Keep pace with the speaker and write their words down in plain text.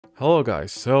Hello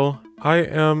guys, so I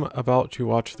am about to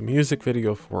watch the music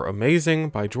video for Amazing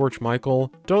by George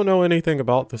Michael. Don't know anything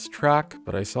about this track,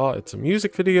 but I saw it's a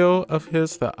music video of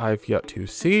his that I've yet to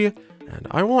see, and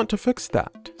I want to fix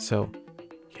that. So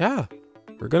yeah,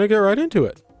 we're gonna get right into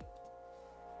it.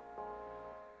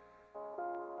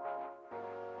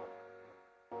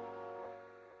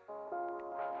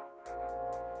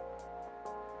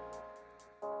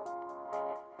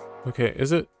 Okay,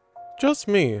 is it just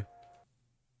me?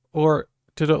 Or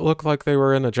did it look like they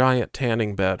were in a giant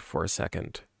tanning bed for a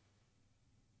second?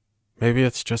 Maybe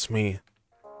it's just me.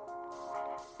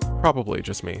 Probably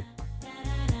just me.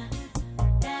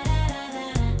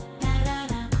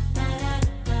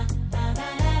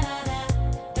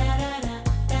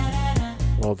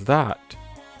 Well, that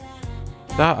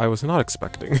I was not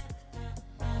expecting.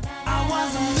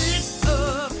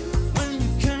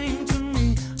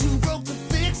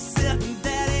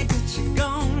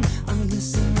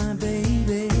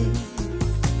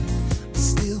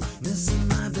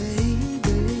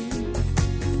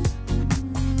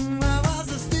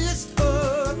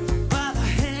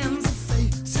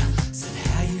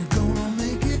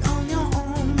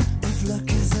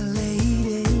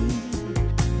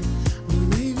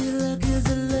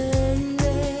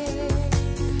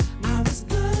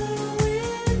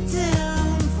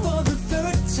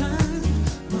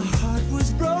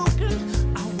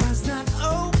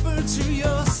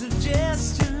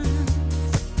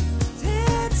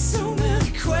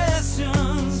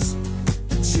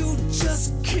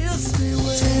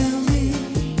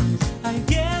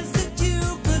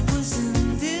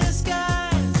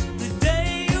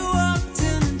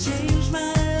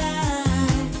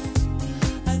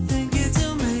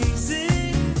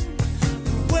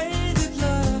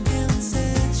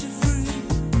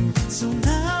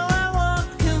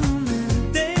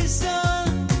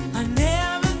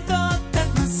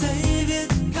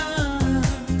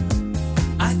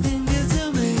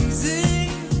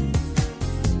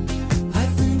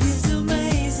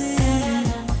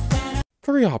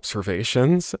 Three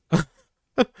observations.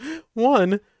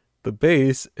 One, the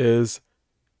bass is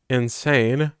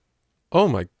insane. Oh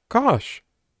my gosh.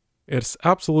 It's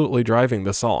absolutely driving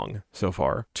the song so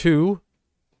far. Two,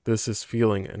 this is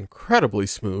feeling incredibly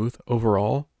smooth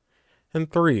overall.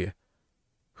 And three,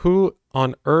 who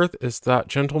on earth is that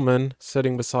gentleman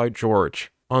sitting beside George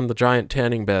on the giant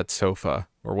tanning bed sofa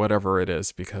or whatever it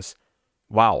is? Because,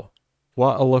 wow,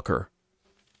 what a looker.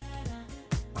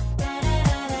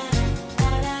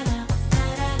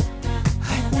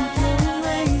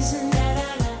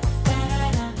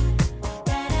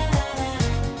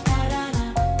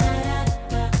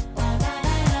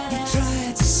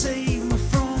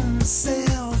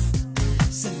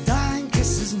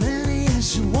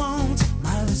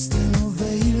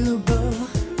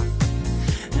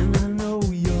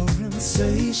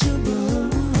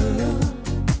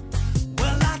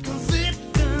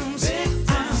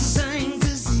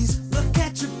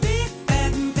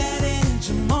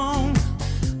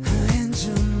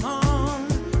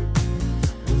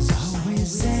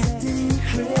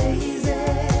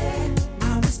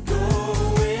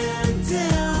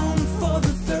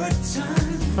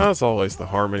 As always, the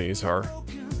harmonies are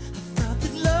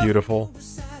beautiful.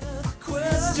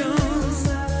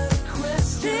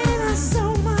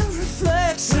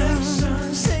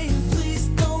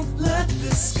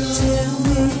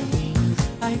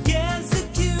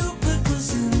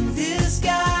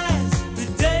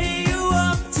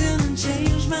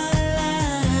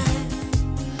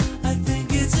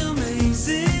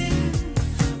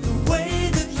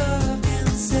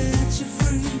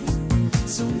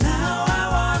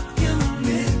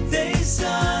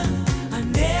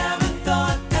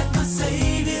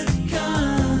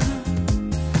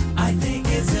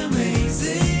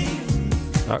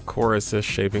 That chorus is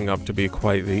shaping up to be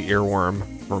quite the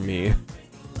earworm for me.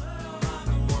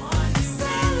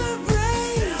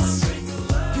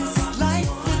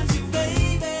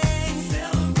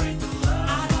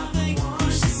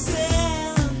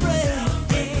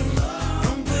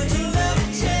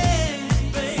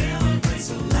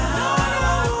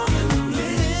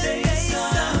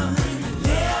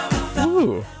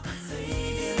 Ooh.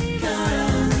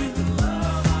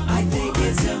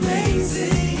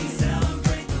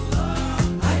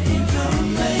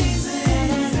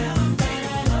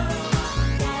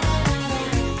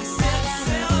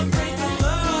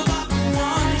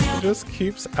 Just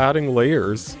keeps adding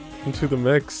layers into the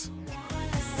mix.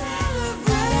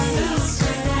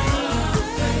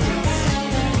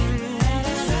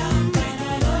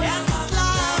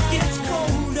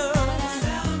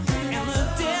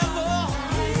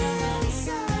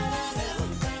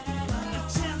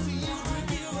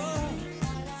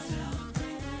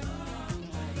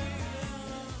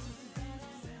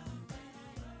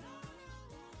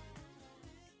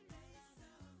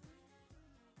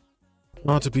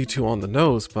 Not to be too on the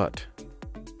nose, but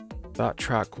that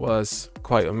track was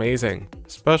quite amazing,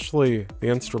 especially the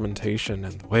instrumentation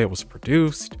and the way it was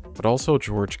produced. But also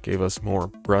George gave us more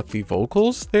breathy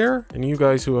vocals there, and you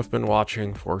guys who have been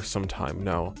watching for some time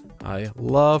know I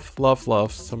love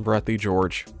some breathy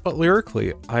George. But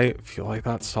lyrically, I feel like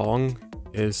that song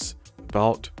is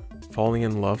about falling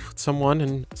in love with someone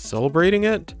and celebrating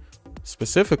it.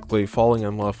 Specifically, falling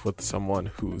in love with someone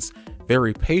who's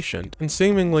very patient and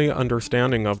seemingly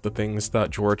understanding of the things that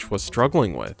George was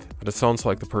struggling with. But it sounds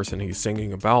like the person he's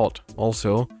singing about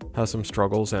also has some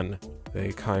struggles, and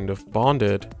they kind of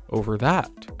bonded over that.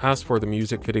 As for the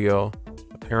music video,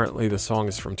 apparently the song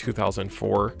is from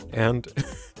 2004, and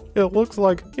it looks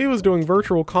like he was doing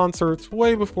virtual concerts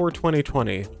way before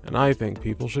 2020, and I think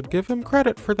people should give him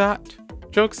credit for that.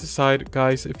 Jokes aside,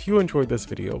 guys, if you enjoyed this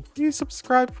video, please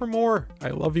subscribe for more. I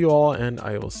love you all, and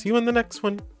I will see you in the next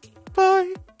one.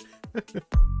 Bye!